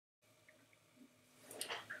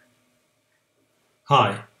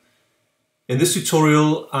Hi, in this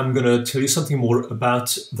tutorial I'm going to tell you something more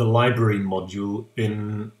about the library module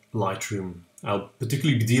in Lightroom. I'll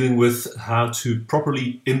particularly be dealing with how to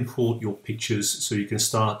properly import your pictures so you can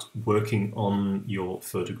start working on your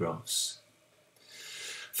photographs.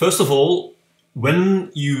 First of all,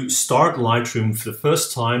 when you start Lightroom for the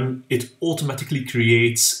first time, it automatically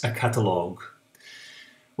creates a catalog.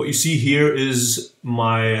 What you see here is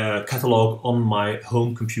my catalog on my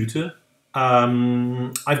home computer.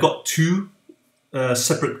 I've got two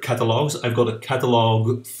separate catalogs. I've got a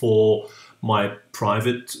catalog for my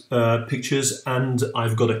private pictures, and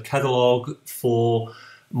I've got a catalog for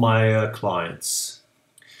my clients.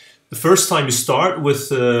 The first time you start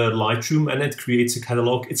with Lightroom and it creates a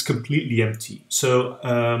catalog, it's completely empty. So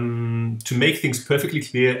to make things perfectly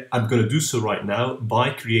clear, I'm going to do so right now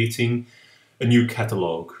by creating a new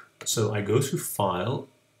catalog. So I go to File,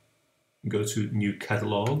 go to New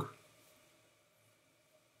Catalog.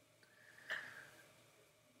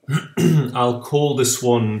 I'll call this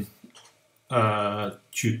one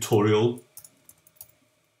Tutorial,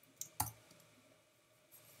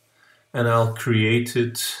 and I'll create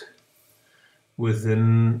it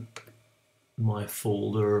within my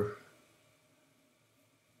folder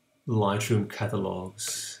Lightroom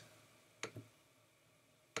Catalogs.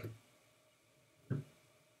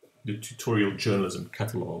 The Tutorial Journalism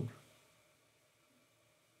Catalog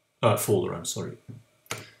folder, I'm sorry.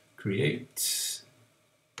 Create.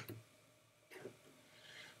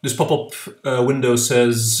 This pop-up window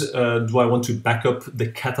says, do I want to back up the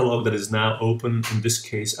catalog that is now open? In this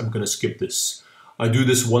case, I'm going to skip this. I do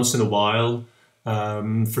this once in a while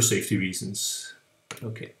for safety reasons.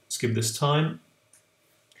 Okay, skip this time.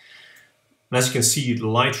 And as you can see,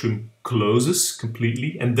 Lightroom closes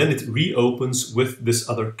completely, and then it reopens with this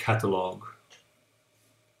other catalog.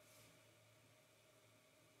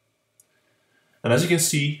 And as you can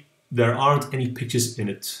see, there aren't any pictures in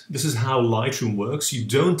it. This is how Lightroom works. You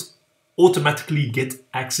don't automatically get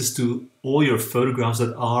access to all your photographs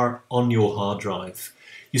that are on your hard drive.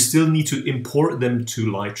 You still need to import them to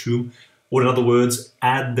Lightroom, or in other words,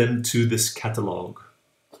 add them to this catalog.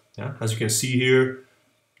 Yeah? As you can see here,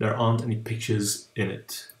 there aren't any pictures in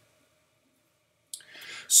it.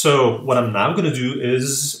 So what I'm now going to do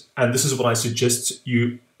is, and this is what I suggest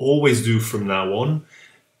you always do from now on,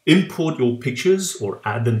 import your pictures or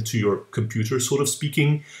add them to your computer, sort of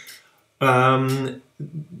speaking, via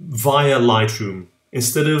Lightroom,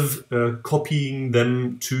 instead of copying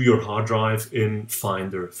them to your hard drive in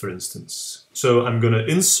Finder, for instance. So I'm going to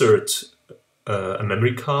insert a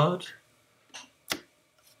memory card.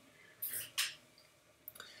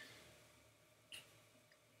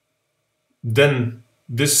 Then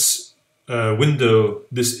this window,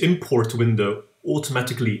 this import window,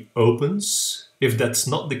 automatically opens. If that's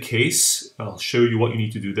not the case, I'll show you what you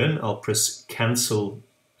need to do then. I'll press Cancel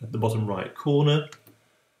at the bottom right corner.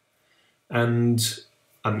 And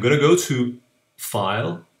I'm going to go to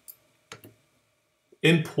File,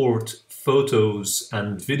 Import Photos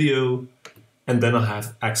and Video, and then I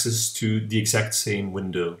have access to the exact same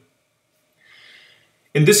window.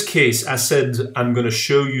 In this case, as said, I'm going to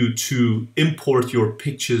show you to import your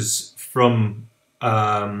pictures from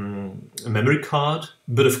a memory card,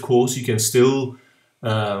 but of course you can still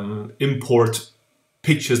import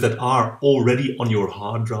pictures that are already on your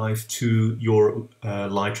hard drive to your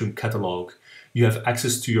Lightroom catalog. You have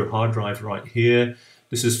access to your hard drive right here.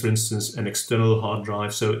 This is, for instance, an external hard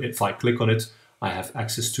drive, so if I click on it, I have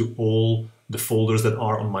access to all the folders that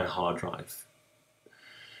are on my hard drive.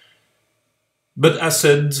 But as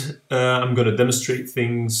said, I'm going to demonstrate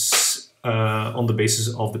things on the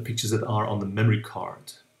basis of the pictures that are on the memory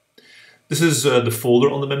card. This is the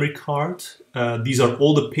folder on the memory card. These are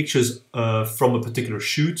all the pictures from a particular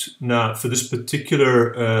shoot. Now, for this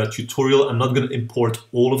particular tutorial, I'm not going to import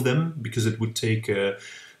all of them because it would take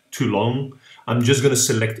too long. I'm just going to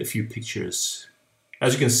select a few pictures.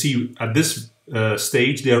 As you can see, at this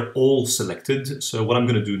stage, they are all selected. So what I'm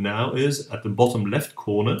going to do now is, at the bottom left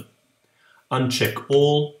corner, uncheck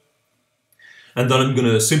all, and then I'm going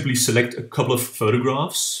to simply select a couple of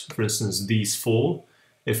photographs, for instance these four.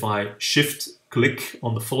 If I shift click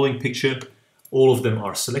on the following picture, all of them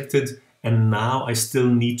are selected, and now I still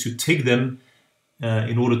need to take them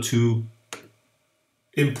in order to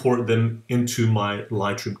import them into my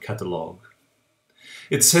Lightroom catalog.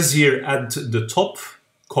 It says here at the top,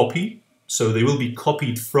 copy, so they will be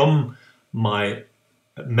copied from my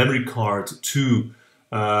memory card to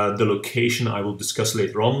the location I will discuss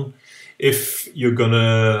later on. If you're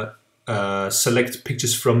gonna select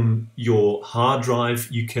pictures from your hard drive,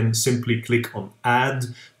 you can simply click on Add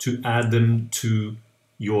to add them to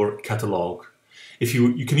your catalog. If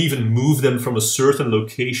you can even move them from a certain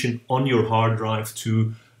location on your hard drive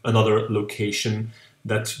to another location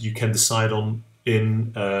that you can decide on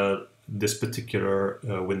in this particular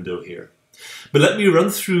window here. But let me run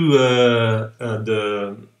through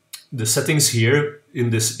the settings here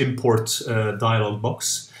in this import dialog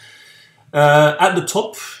box. At the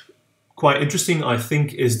top, quite interesting, I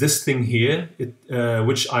think, is this thing here,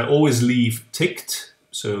 which I always leave ticked.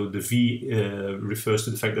 So the V refers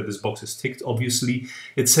to the fact that this box is ticked, obviously.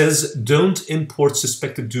 It says, don't import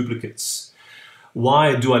suspected duplicates.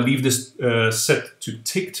 Why do I leave this set to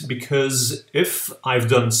ticked? Because if I've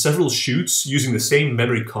done several shoots using the same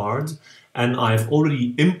memory card and I've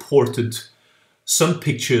already imported some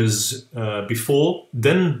pictures before,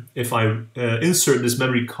 then if I insert this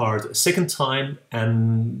memory card a second time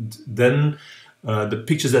and then the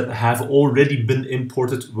pictures that have already been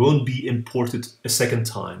imported won't be imported a second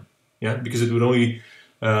time, yeah, because it would only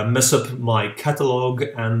mess up my catalog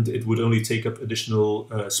and it would only take up additional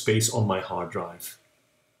space on my hard drive.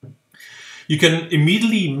 You can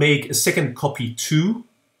immediately make a second copy too,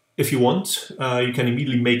 if you want. You can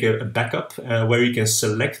immediately make a backup where you can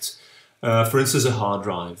select, for instance, a hard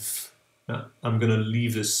drive. I'm going to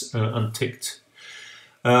leave this unticked.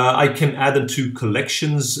 I can add them to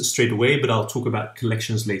collections straight away, but I'll talk about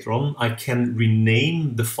collections later on. I can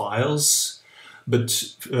rename the files,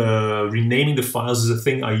 but renaming the files is a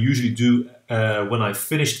thing I usually do when I've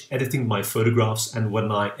finished editing my photographs and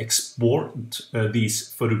when I export these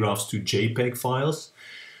photographs to JPEG files.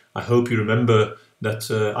 I hope you remember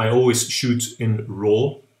that I always shoot in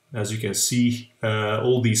RAW. As you can see,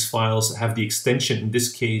 all these files have the extension, in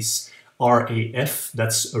this case, RAF,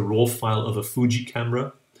 that's a RAW file of a Fuji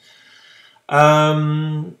camera.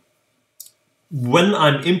 When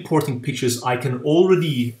I'm importing pictures, I can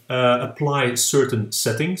already apply certain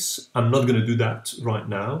settings. I'm not going to do that right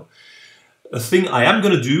now. A thing I am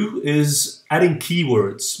going to do is adding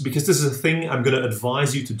keywords, because this is a thing I'm going to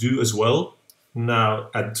advise you to do as well. Now,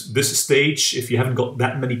 at this stage, if you haven't got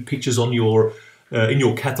that many pictures on your in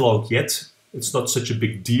your catalog yet, it's not such a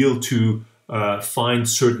big deal to find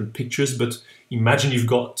certain pictures, but imagine you've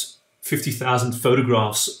got 50,000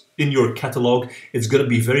 photographs in your catalog. It's going to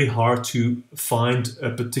be very hard to find a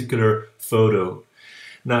particular photo.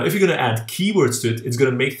 Now, if you're going to add keywords to it, it's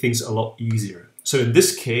going to make things a lot easier. So in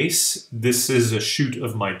this case, this is a shoot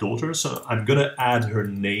of my daughter, so I'm going to add her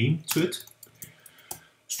name to it.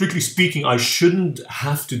 Strictly speaking, I shouldn't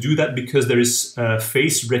have to do that because there is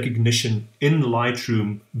face recognition in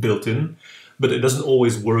Lightroom built in, but it doesn't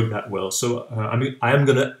always work that well. So I am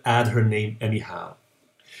going to add her name anyhow.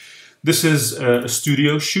 This is a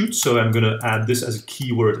studio shoot, so I'm going to add this as a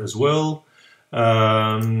keyword as well.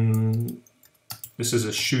 This is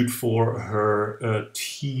a shoot for her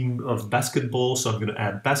team of basketball, so I'm going to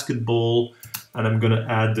add basketball, and I'm going to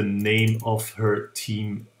add the name of her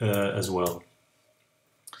team as well.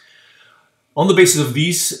 On the basis of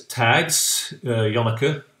these tags,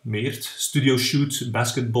 Janneke, Meert, studio shoot,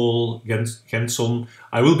 basketball, Genson,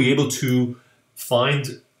 I will be able to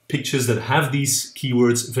find pictures that have these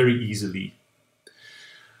keywords very easily.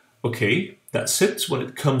 Okay, that's it when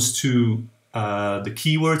it comes to the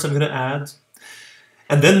keywords I'm going to add.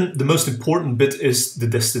 And then the most important bit is the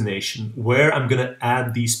destination, where I'm going to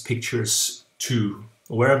add these pictures to,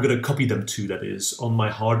 where I'm going to copy them to, that is, on my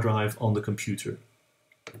hard drive on the computer.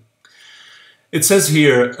 It says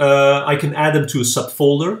here, I can add them to a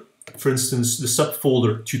subfolder, for instance, the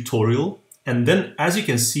subfolder tutorial. And then, as you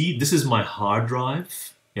can see, this is my hard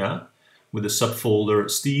drive, yeah, with the subfolder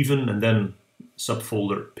Stephen and then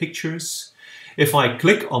subfolder pictures. If I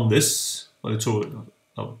click on this,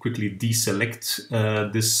 I'll quickly deselect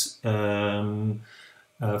this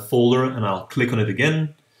folder and I'll click on it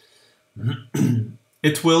again.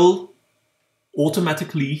 It will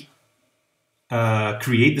automatically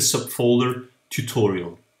create the subfolder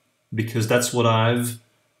tutorial, because that's what I've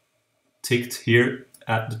ticked here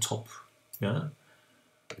at the top. Yeah,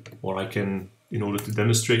 or I can, in order to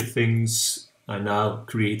demonstrate things, I now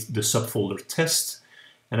create the subfolder test,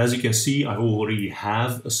 and as you can see, I already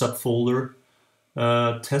have a subfolder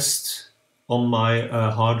test on my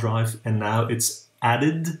hard drive, and now it's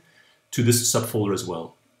added to this subfolder as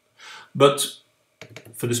well. But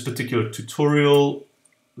for this particular tutorial,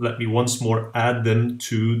 let me once more add them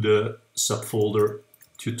to the subfolder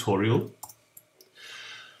tutorial.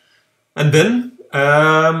 And then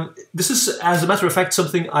this is, as a matter of fact,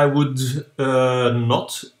 something I would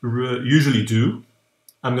not usually do.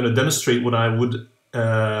 I'm going to demonstrate what I would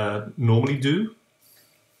normally do.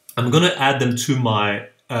 I'm going to add them to my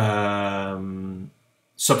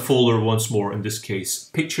subfolder once more, in this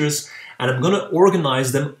case pictures, and I'm going to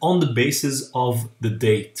organize them on the basis of the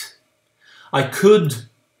date. I could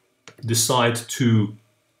decide to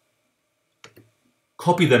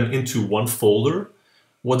copy them into one folder.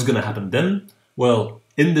 What's going to happen then? Well,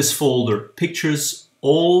 in this folder pictures,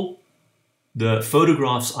 all the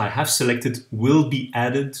photographs I have selected will be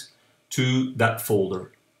added to that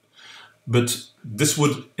folder. But this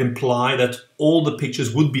would imply that all the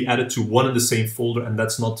pictures would be added to one and the same folder, and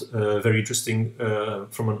that's not very interesting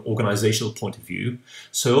from an organizational point of view.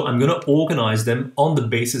 So I'm going to organize them on the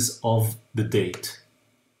basis of the date.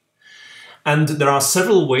 And there are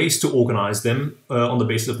several ways to organize them on the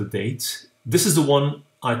basis of the date. This is the one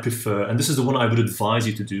I prefer, and this is the one I would advise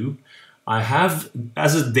you to do. I have,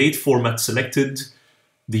 as a date format, selected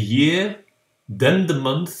the year, then the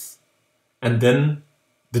month, and then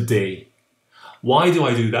the day. Why do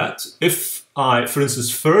I do that? If I, for instance,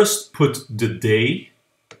 first put the day,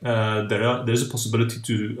 there's a possibility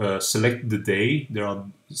to select the day. There are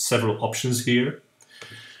several options here.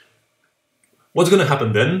 What's going to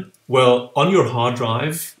happen then? Well, on your hard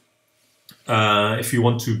drive, if you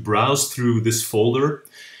want to browse through this folder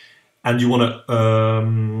and you want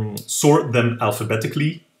to sort them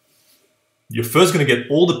alphabetically, you're first going to get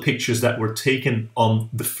all the pictures that were taken on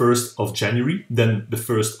the 1st of January, then the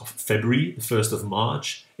 1st of February, the 1st of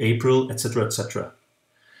March, April, etc., etc.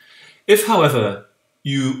 If, however,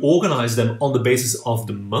 you organize them on the basis of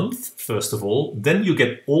the month, first of all, then you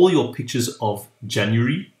get all your pictures of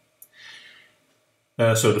January.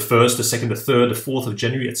 So the 1st, the 2nd, the 3rd, the 4th of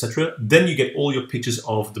January, etc. Then you get all your pictures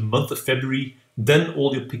of the month of February, then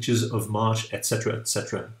all your pictures of March, etc.,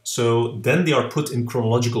 etc. So then they are put in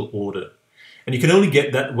chronological order. And you can only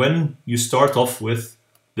get that when you start off with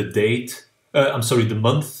the date, the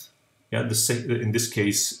month, yeah, in this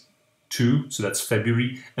case 2, so that's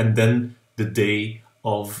February, and then the day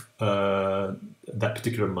of that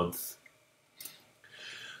particular month.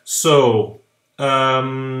 So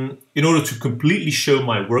in order to completely show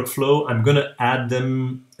my workflow, I'm going to add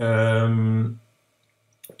them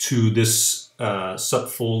to this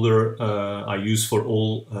subfolder I use for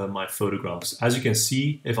all my photographs. As you can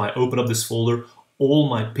see, if I open up this folder, all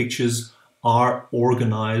my pictures are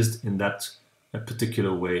organized in that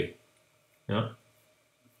particular way. Yeah.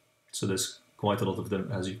 So there's quite a lot of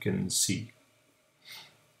them, as you can see.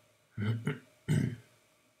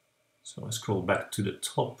 So I scroll back to the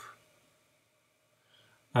top.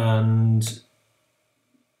 And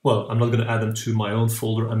well, I'm not going to add them to my own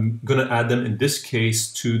folder. I'm going to add them, in this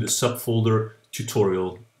case, to the subfolder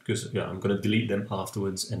tutorial, because yeah, I'm going to delete them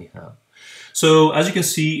afterwards anyhow. So as you can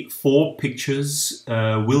see, 4 pictures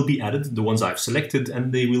will be added, the ones I've selected,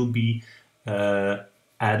 and they will be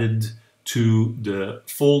added to the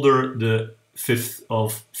folder the 5th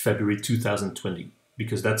of February 2020,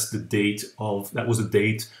 because that's the date that was the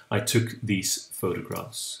date I took these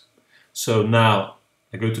photographs. So now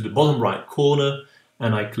I go to the bottom right corner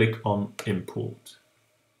and I click on Import.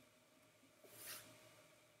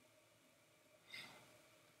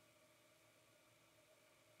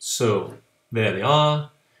 So there they are.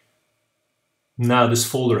 Now this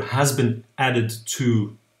folder has been added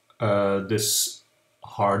to this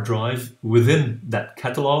hard drive within that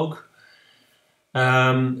catalog.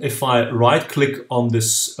 If I right click on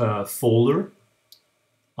this folder,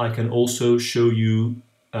 I can also show you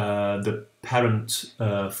the parent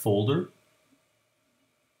folder.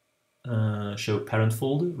 Show parent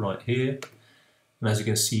folder right here, and as you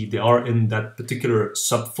can see, they are in that particular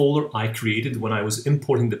subfolder I created when I was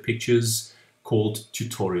importing the pictures, called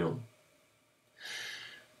tutorial.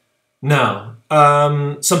 Now,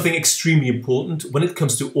 something extremely important when it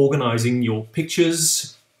comes to organizing your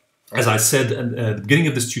pictures. As I said at the beginning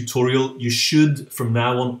of this tutorial, you should from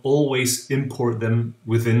now on always import them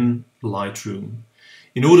within Lightroom,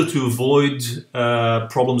 in order to avoid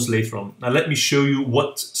problems later on. Now let me show you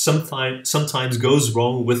what sometimes goes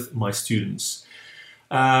wrong with my students.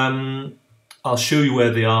 I'll show you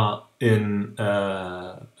where they are in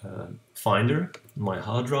Finder, my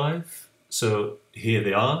hard drive. So here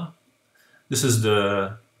they are. This is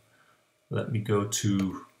the, let me go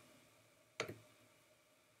to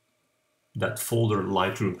that folder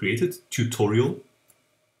Lightroom created, tutorial.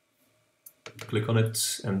 Click on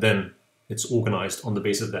it, and then it's organized on the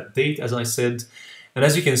basis of that date, as I said. And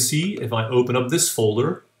as you can see, if I open up this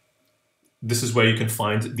folder, this is where you can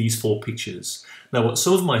find these 4 pictures. Now, what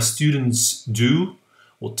some of my students do,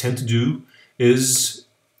 or tend to do, is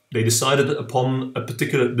they decided upon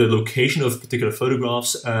the location of particular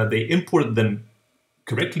photographs, they imported them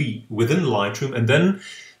correctly within Lightroom, and then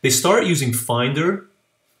they start using Finder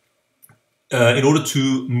in order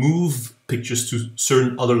to move pictures to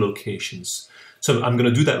certain other locations. So I'm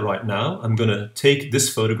going to do that right now. I'm going to take this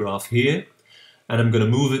photograph here and I'm going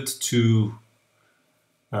to move it to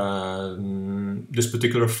this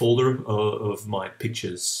particular folder of my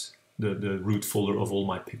pictures, the root folder of all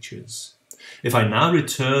my pictures. If I now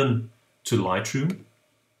return to Lightroom,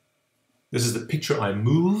 this is the picture I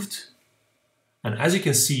moved, and as you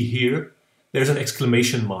can see here, there's an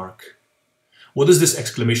exclamation mark. What does this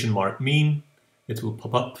exclamation mark mean? It will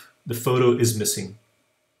pop up. The photo is missing.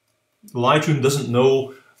 Lightroom doesn't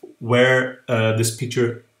know where this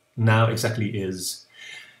picture now exactly is.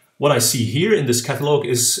 What I see here in this catalog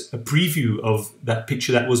is a preview of that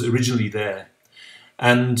picture that was originally there.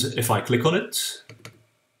 And if I click on it,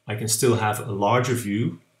 I can still have a larger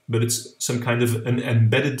view, but it's some kind of an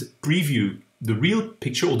embedded preview. The real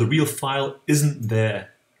picture or the real file isn't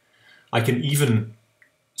there. I can even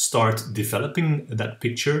start developing that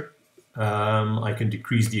picture. I can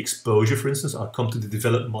decrease the exposure, for instance. I'll come to the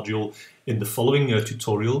develop module in the following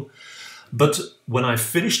tutorial. But when I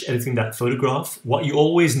finished editing that photograph, what you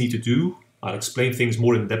always need to do, I'll explain things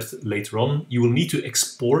more in depth later on, you will need to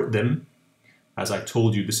export them. As I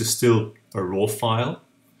told you, this is still a RAW file,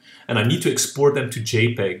 and I need to export them to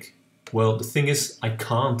JPEG. Well, the thing is, I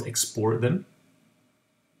can't export them.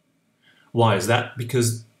 Why is that?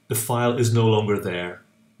 Because the file is no longer there.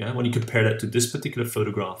 Yeah? When you compare that to this particular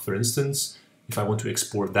photograph, for instance, if I want to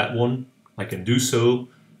export that one, I can do so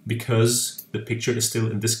because the picture is still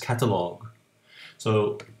in this catalog.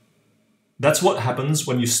 So that's what happens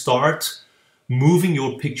when you start moving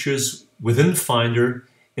your pictures within Finder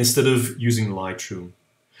instead of using Lightroom.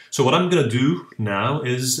 So what I'm going to do now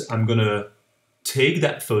is I'm going to take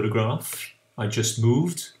that photograph I just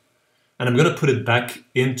moved and I'm going to put it back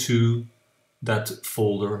into that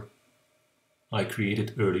folder I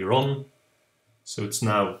created earlier on. So it's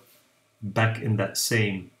now back in that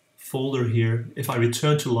same folder here. If I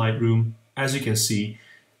return to Lightroom, as you can see,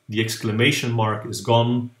 the exclamation mark is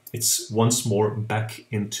gone. It's once more back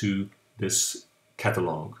into this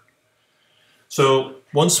catalog. So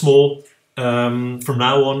once more, from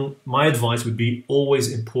now on, my advice would be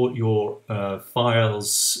always import your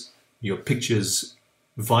files, your pictures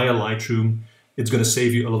via Lightroom. It's going to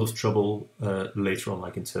save you a lot of trouble later on,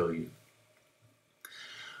 I can tell you.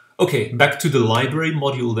 Okay, back to the library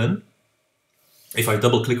module then. If I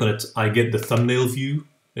double click on it, I get the thumbnail view.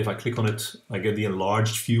 If I click on it, I get the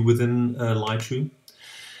enlarged view within Lightroom.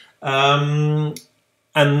 And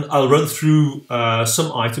I'll run through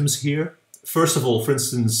some items here. First of all, for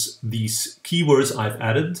instance, these keywords I've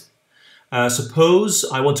added. Suppose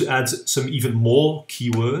I want to add some even more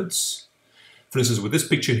keywords. For instance, with this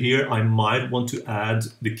picture here, I might want to add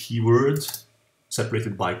the keyword,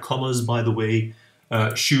 separated by commas, by the way,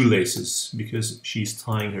 shoelaces, because she's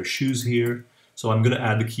tying her shoes here. So I'm going to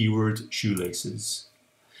add the keyword shoelaces.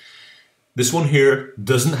 This one here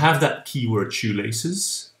doesn't have that keyword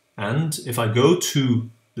shoelaces. And if I go to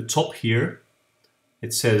the top here,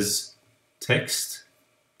 it says text.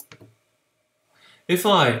 If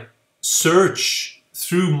I search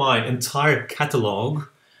through my entire catalog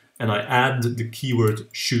and I add the keyword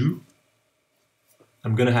shoe,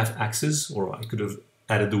 I'm going to have access, or I could have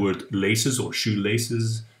added the word laces or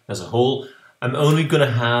shoelaces as a whole. I'm only going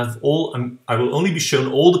to have I will only be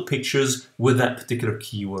shown all the pictures with that particular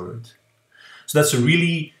keyword. So that's a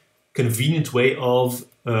really convenient way of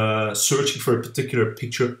searching for a particular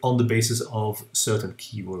picture on the basis of certain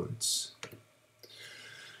keywords.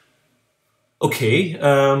 Okay,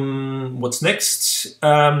 what's next?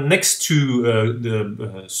 Next to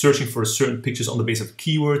the searching for certain pictures on the basis of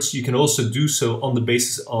keywords, you can also do so on the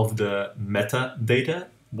basis of the metadata.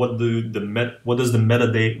 What do the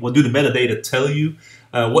metadata tell you?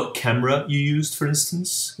 What camera you used, for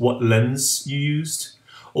instance, what lens you used,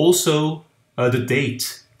 also the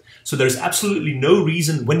date. So there's absolutely no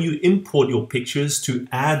reason when you import your pictures to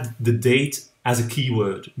add the date as a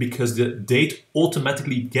keyword, because the date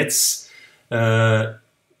automatically gets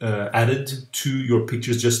added to your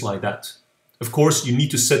pictures just like that. Of course, you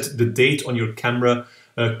need to set the date on your camera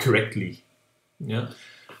correctly. Yeah,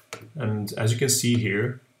 and as you can see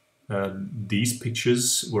here, these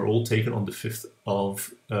pictures were all taken on the 5th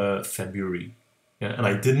of February. Yeah, and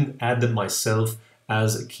I didn't add them myself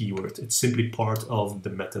as a keyword. It's simply part of the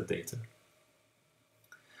metadata.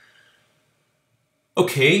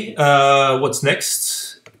 Okay, what's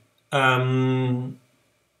next?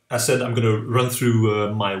 As said, I'm going to run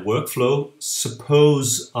through my workflow.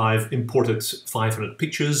 Suppose I've imported 500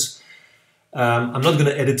 pictures. I'm not going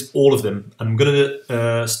to edit all of them. I'm going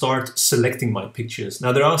to start selecting my pictures.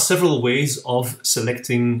 Now, there are several ways of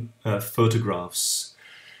selecting photographs.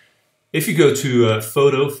 If you go to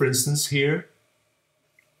photo, for instance, here,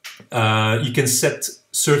 you can set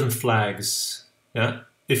certain flags. Yeah?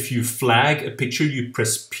 If you flag a picture, you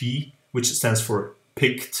press P, which stands for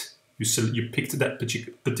picked. You picked that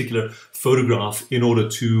particular photograph in order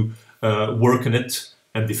to work on it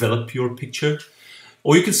and develop your picture.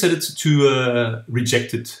 Or you can set it to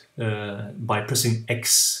rejected by pressing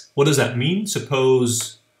X. What does that mean?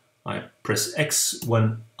 Suppose I press X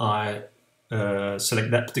when I select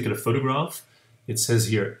that particular photograph. It says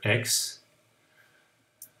here X.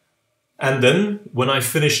 And then when I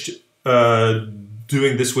finished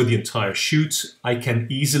doing this with the entire shoot, I can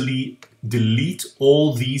easily delete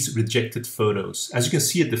all these rejected photos. As you can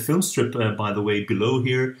see at the film strip, by the way, below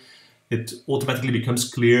here, it automatically becomes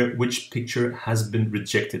clear which picture has been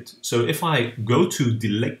rejected. So if I go to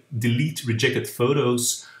delete rejected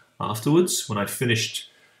photos afterwards, when I finished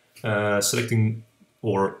selecting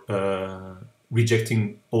or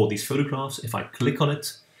rejecting all these photographs, if I click on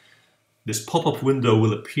it, this pop-up window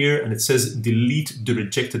will appear and it says delete the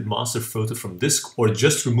rejected master photo from disk or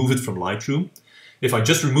just remove it from Lightroom. If I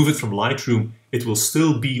just remove it from Lightroom, it will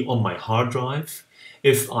still be on my hard drive.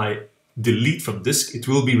 If I delete from disk, it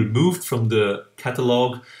will be removed from the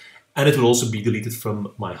catalog and it will also be deleted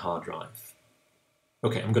from my hard drive.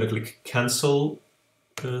 Okay, I'm going to click cancel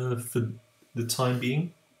for the time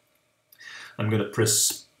being. I'm going to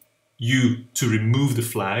press U to remove the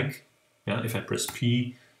flag. Yeah, if I press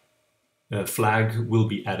P, flag will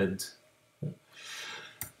be added.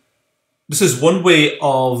 This is one way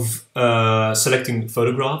of selecting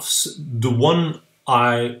photographs. The one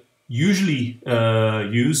I usually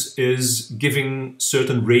use is giving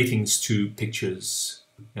certain ratings to pictures.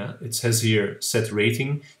 Yeah, it says here set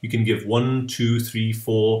rating. You can give 1, 2, 3,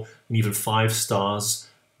 4, and even 5 stars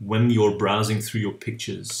when you're browsing through your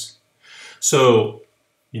pictures. So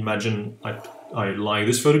imagine I like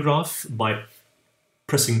this photograph. By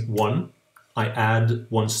pressing 1, I add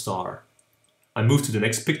 1 star. I move to the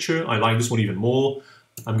next picture. I like this one even more.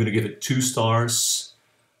 I'm going to give it 2 stars.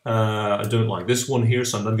 I don't like this one here,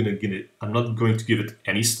 so I'm not going to give it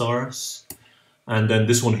any stars. And then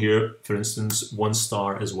this one here, for instance, 1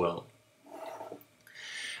 star as well.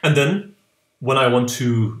 And then when I want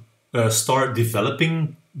to start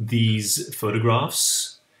developing these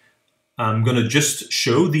photographs, I'm going to just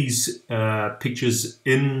show these pictures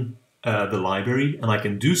in the library, and I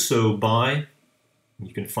can do so by,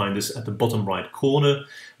 you can find this at the bottom right corner,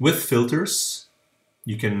 with filters.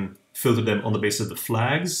 You can filter them on the basis of the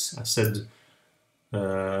flags. I said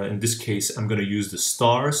in this case I'm going to use the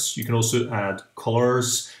stars. You can also add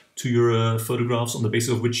colors to your photographs on the basis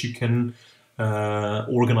of which you can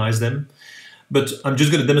organize them. But I'm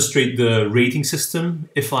just going to demonstrate the rating system.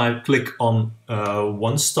 If I click on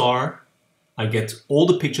 1 star, I get all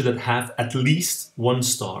the pictures that have at least 1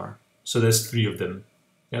 star. So there's 3 of them.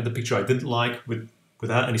 Yeah, the picture I didn't like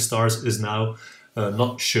without any stars is now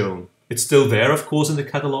not shown. It's still there, of course, in the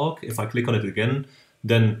catalog. If I click on it again,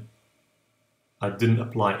 then I didn't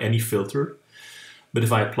apply any filter. But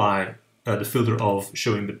if I apply the filter of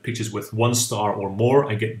showing the pictures with 1 star or more,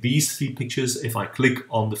 I get these 3 pictures. If I click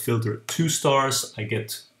on the filter 2 stars, I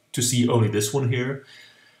get to see only this one here,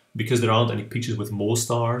 because there aren't any pictures with more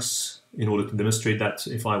stars. In order to demonstrate that,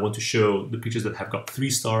 if I want to show the pictures that have got 3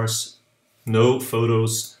 stars, no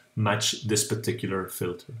photos match this particular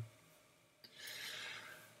filter.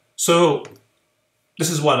 So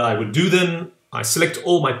this is what I would do then. I select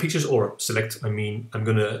all my pictures, or select, I mean, I'm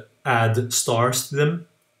going to add stars to them.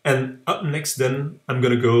 And up next then, I'm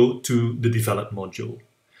going to go to the develop module,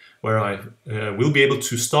 where I will be able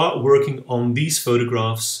to start working on these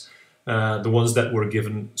photographs, the ones that were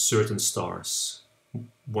given certain stars.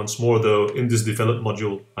 Once more though, in this develop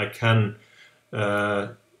module, I can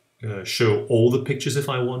show all the pictures if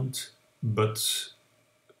I want, but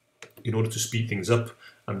in order to speed things up,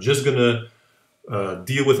 I'm just going to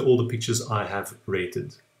deal with all the pictures I have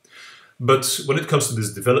rated. But when it comes to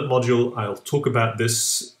this develop module, I'll talk about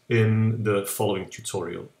this in the following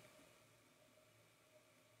tutorial.